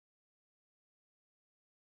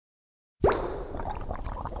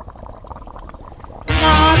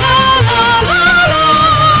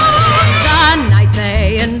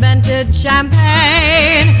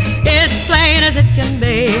champagne. It's plain as it can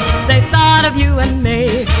be, they thought of you and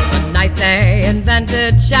me the night they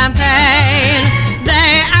invented champagne.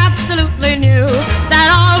 They absolutely knew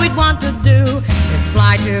that all we'd want to do is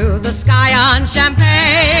fly to the sky on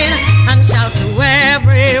champagne and shout to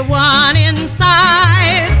everyone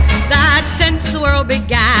inside that since the world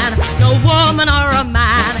began, no woman or a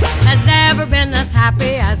man has ever been as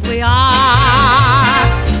happy as we are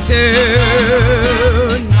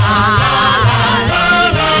tonight.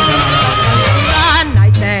 The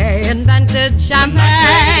night they invented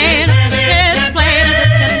champagne, it's plain as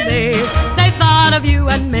it can be, they thought of you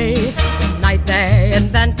and me. The night they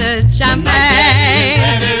invented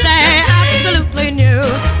champagne, they absolutely knew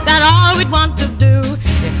that all we'd want to do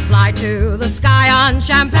is fly to the sky on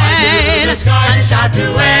champagne and shout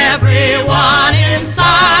to everyone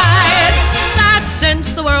inside that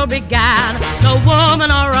since the world began, no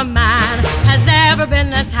woman or a man has ever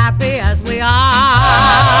been as happy as we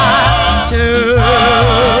are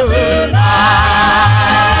tonight.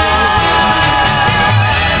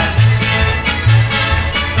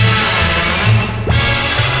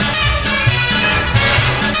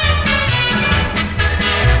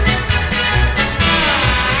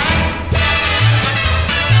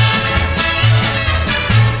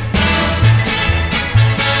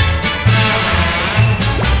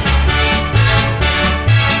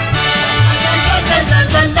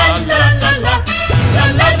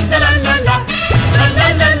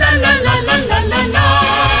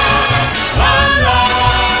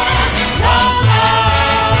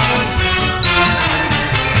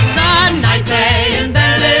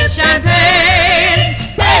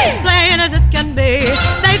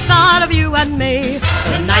 Me.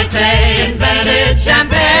 The night they invented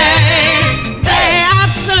champagne, they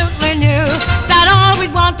absolutely knew that all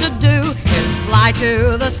we'd want to do is fly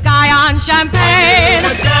to the sky on champagne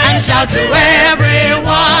and shout to everyone